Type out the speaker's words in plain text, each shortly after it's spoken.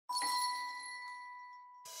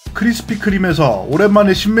크리스피크림에서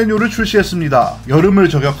오랜만에 신메뉴를 출시했습니다. 여름을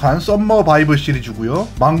저격한 섬머바이브 시리즈고요.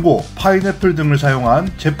 망고, 파인애플 등을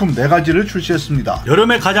사용한 제품 4가지를 출시했습니다.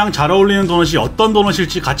 여름에 가장 잘 어울리는 도넛이 어떤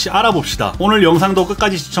도넛일지 같이 알아봅시다. 오늘 영상도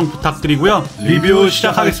끝까지 시청 부탁드리고요. 리뷰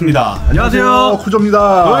시작하겠습니다. 안녕하세요,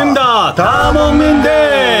 쿠조입니다. 저희입니다. 다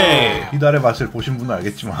먹는데 이달의 맛을 보신 분은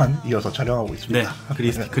알겠지만 이어서 촬영하고 있습니다. 네,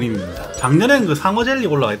 크리스피크림입니다. 작년엔 그 상어 젤리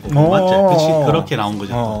올라가 있고 맞지? 그치? 그렇게 나온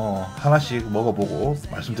거죠. 하나씩 먹어보고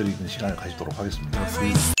말씀드리는 시간을 가지도록 하겠습니다.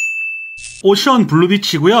 오션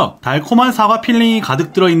블루비치고요. 달콤한 사과 필링이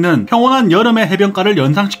가득 들어있는 평온한 여름의 해변가를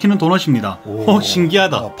연상시키는 도넛입니다. 오,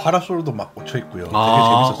 신기하다. 파라솔도 막 꽂혀있고요. 되게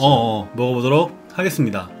재밌었어요. 먹어보도록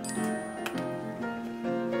하겠습니다.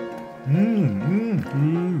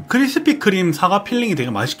 크리스피 크림 사과 필링이 되게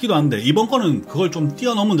맛있기도 한데 이번 거는 그걸 좀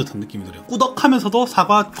뛰어넘은 듯한 느낌이 들어요. 꾸덕하면서도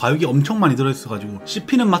사과 과육이 엄청 많이 들어있어가지고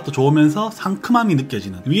씹히는 맛도 좋으면서 상큼함이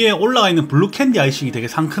느껴지는, 위에 올라가 있는 블루 캔디 아이싱이 되게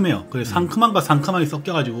상큼해요. 그래서 상큼함과 상큼함이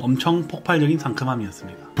섞여가지고 엄청 폭발적인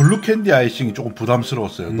상큼함이었습니다. 블루 캔디 아이싱이 조금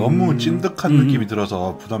부담스러웠어요. 너무 찐득한 느낌이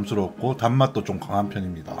들어서 부담스러웠고 단맛도 좀 강한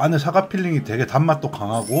편입니다. 안에 사과 필링이 되게 단맛도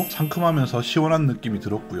강하고 상큼하면서 시원한 느낌이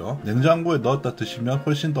들었고요. 냉장고에 넣었다 드시면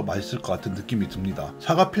훨씬 더 맛있을 것 같은 느낌이 듭니다.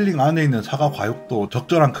 사과 필링 안에 있는 사과 과육도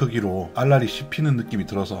적절한 크기로 알알이 씹히는 느낌이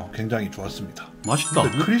들어서 굉장히 좋았습니다. 맛있다.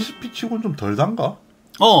 근데 크리스피 치고는 좀 덜 단가?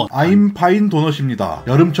 아임 파인 도넛입니다.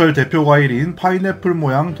 여름철 대표 과일인 파인애플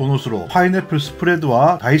모양 도넛으로 파인애플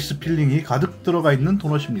스프레드와 다이스 필링이 가득 들어가 있는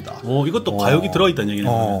도넛입니다. 이것도 과육이 들어있다는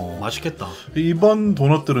얘기네. 맛있겠다. 이번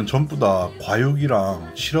도넛들은 전부 다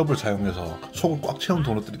과육이랑 시럽을 사용해서 속을 꽉 채운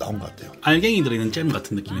도넛들이 나온 것 같아요. 알갱이 들어있는 잼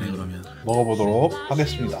같은 느낌이네. 그러면 먹어보도록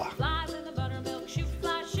하겠습니다.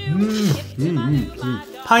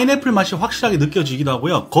 파인애플 맛이 확실하게 느껴지기도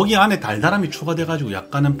하고요. 거기 안에 달달함이 추가돼가지고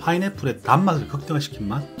약간은 파인애플의 단맛을 극대화시킨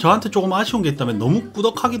맛? 저한테 조금 아쉬운 게 있다면 너무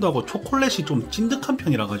꾸덕하기도 하고 초콜릿이 좀 찐득한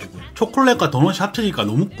편이라가지고 초콜릿과 도넛이 합쳐지니까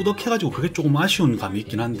너무 꾸덕해가지고 그게 조금 아쉬운 감이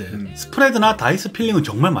있긴 한데 스프레드나 다이스 필링은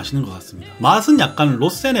정말 맛있는 것 같습니다. 맛은 약간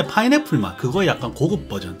로센의 파인애플 맛, 그거의 약간 고급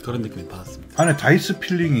버전 그런 느낌이 받았습니다. 안에 다이스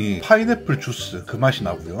필링이 파인애플 주스 그 맛이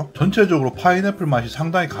나고요. 전체적으로 파인애플 맛이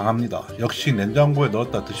상당히 강합니다. 역시 냉장고에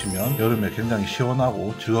넣었다 드시면 여름에 굉장히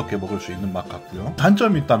시원하고 즐겁게 먹을 수 있는 맛 같고요.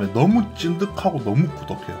 단점이 있다면 너무 찐득하고 너무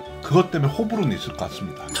꾸덕해요. 그것 때문에 호불호는 있을 것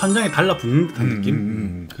같습니다. 천장에 달라붙는 듯한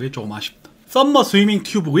느낌? 그게 조금 아쉽다. 썸머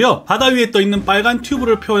스위밍튜브고요. 바다 위에 떠있는 빨간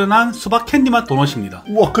튜브를 표현한 수박 캔디 맛 도넛입니다.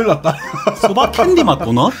 우와, 큰일 났다. 수박 캔디 맛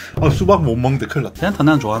도넛? 수박 못 먹는데 큰일 났다. 괜찮다,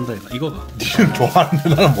 난 좋아한다. 이거가. 니는 좋아하는데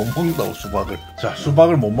나는 못 먹는다고, 수박을. 자,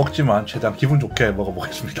 수박을 못 먹지만 최대한 기분 좋게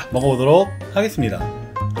먹어보겠습니다. 먹어보도록 하겠습니다.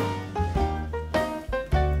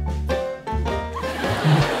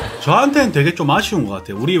 저한테는 되게 좀 아쉬운 것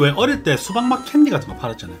같아요. 우리 왜 어릴 때 수박맛 캔디 같은 거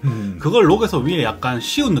팔았잖아요. 그걸 녹여서 위에 약간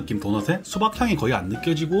씌운 느낌 도넛에 수박향이 거의 안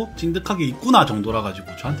느껴지고 찐득하게 있구나 정도라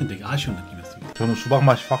가지고 저한테는 되게 아쉬운 느낌이었습니다. 저는 수박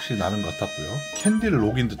맛이 확실히 나는 것 같았고요. 캔디를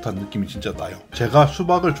녹인 듯한 느낌이 진짜 나요. 제가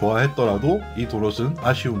수박을 좋아했더라도 이 도넛은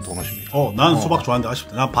아쉬운 도넛입니다. 난 수박 좋아하는데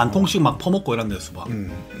아쉽다. 난 반 통씩 막 퍼먹고 이랬는데 수박.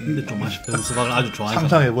 근데 좀 아쉽다. 수박을 아주 좋아해서.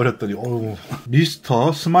 상상해버렸더니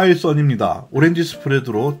미스터 스마일썬입니다. 오렌지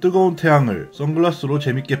스프레드로 뜨거운 태양을 선글라스로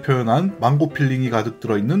재밌게 표현한 망고 필링이 가득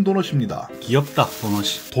들어있는 도넛입니다. 귀엽다,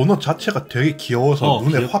 도넛이. 도넛 자체가 되게 귀여워서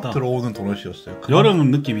눈에 귀엽다. 확 들어오는 도넛이었어요. 여름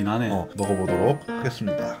느낌이 나네. 먹어보도록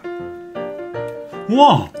하겠습니다.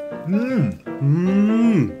 우와!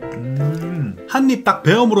 한 입 딱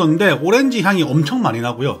베어 물었는데 오렌지 향이 엄청 많이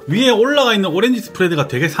나고요. 위에 올라가 있는 오렌지 스프레드가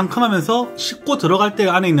되게 상큼하면서 씹고 들어갈 때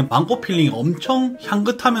안에 있는 망고 필링이 엄청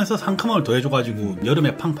향긋하면서 상큼함을 더해줘가지고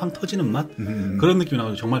여름에 팡팡 터지는 맛? 그런 느낌이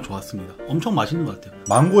나가지고 정말 좋았습니다. 엄청 맛있는 것 같아요.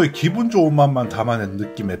 망고의 기분 좋은 맛만 담아낸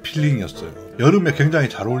느낌의 필링이었어요. 여름에 굉장히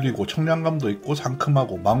잘 어울리고 청량감도 있고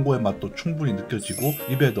상큼하고 망고의 맛도 충분히 느껴지고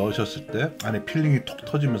입에 넣으셨을 때 안에 필링이 톡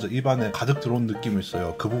터지면서 입 안에 가득 들어온 느낌이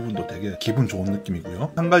있어요. 그 부분도 되게 기분 좋은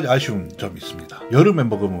느낌이고요. 한 가지 아쉬운 점이 있습니다. 여름에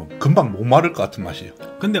먹으면 금방 목 마를 것 같은 맛이에요.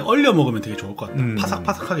 근데 얼려 먹으면 되게 좋을 것 같아요.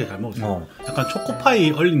 파삭파삭하게 잘 먹었어요. 약간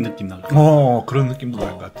초코파이 얼린 느낌 나고. 그런 느낌도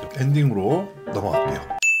날 것 같아요. 엔딩으로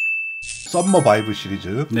넘어갈게요. 섬머바이브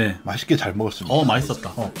시리즈 맛있게 잘 먹었습니다.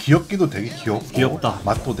 맛있었다. 귀엽기도 되게 귀엽다.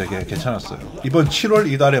 맛도 되게 괜찮았어요. 이번 7월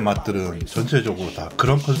이달의 맛들은 전체적으로 다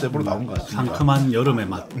그런 컨셉으로 나온 것 같습니다. 상큼한 여름의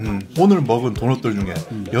맛. 오늘 먹은 도넛들 중에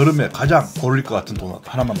여름에 가장 어울릴 것 같은 도넛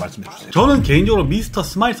하나만 말씀해 주세요. 저는 개인적으로 미스터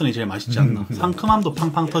스마일썬이 제일 맛있지 않나. 상큼함도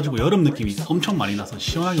팡팡 터지고 여름 느낌이 엄청 많이 나서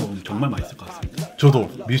시원하게 먹으면 정말 맛있을 것 같습니다. 저도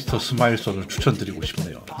미스터 스마일썬을 추천드리고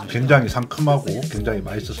싶네요. 굉장히 상큼하고 굉장히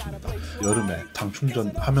맛있었습니다. 여름에 당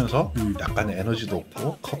충전하면서 약간의 에너지도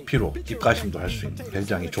없고 커피로 입가심도 할 수 있는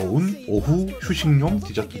굉장히 좋은 오후 휴식용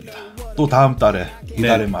디저트입니다. 또 다음 달에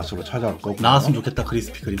이달의 맛으로 찾아올 거고요. 나왔으면 좋겠다.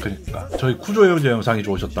 크리스피 크림. 그러니까 저희 구조 영재 영상이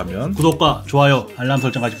좋으셨다면 구독과 좋아요, 알람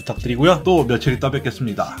설정까지 부탁드리고요. 또 며칠 있다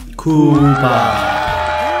뵙겠습니다. 쿠바.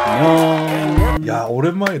 야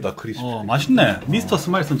오랜만이다 크리스피. 맛있네. 미스터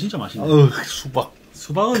스마일썬 진짜 맛있네. 수박.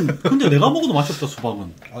 수박은 근데 내가 먹어도 맛이 없다.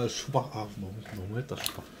 수박은. 수박 너무했다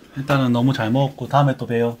수박. 일단은 너무 잘 먹었고 다음에 또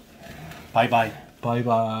봬요. 바이바이.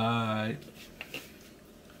 바이바이.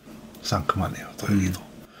 상큼하네요 또 여기도.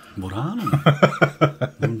 뭐라 하노?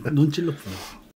 눈 찔렀구나.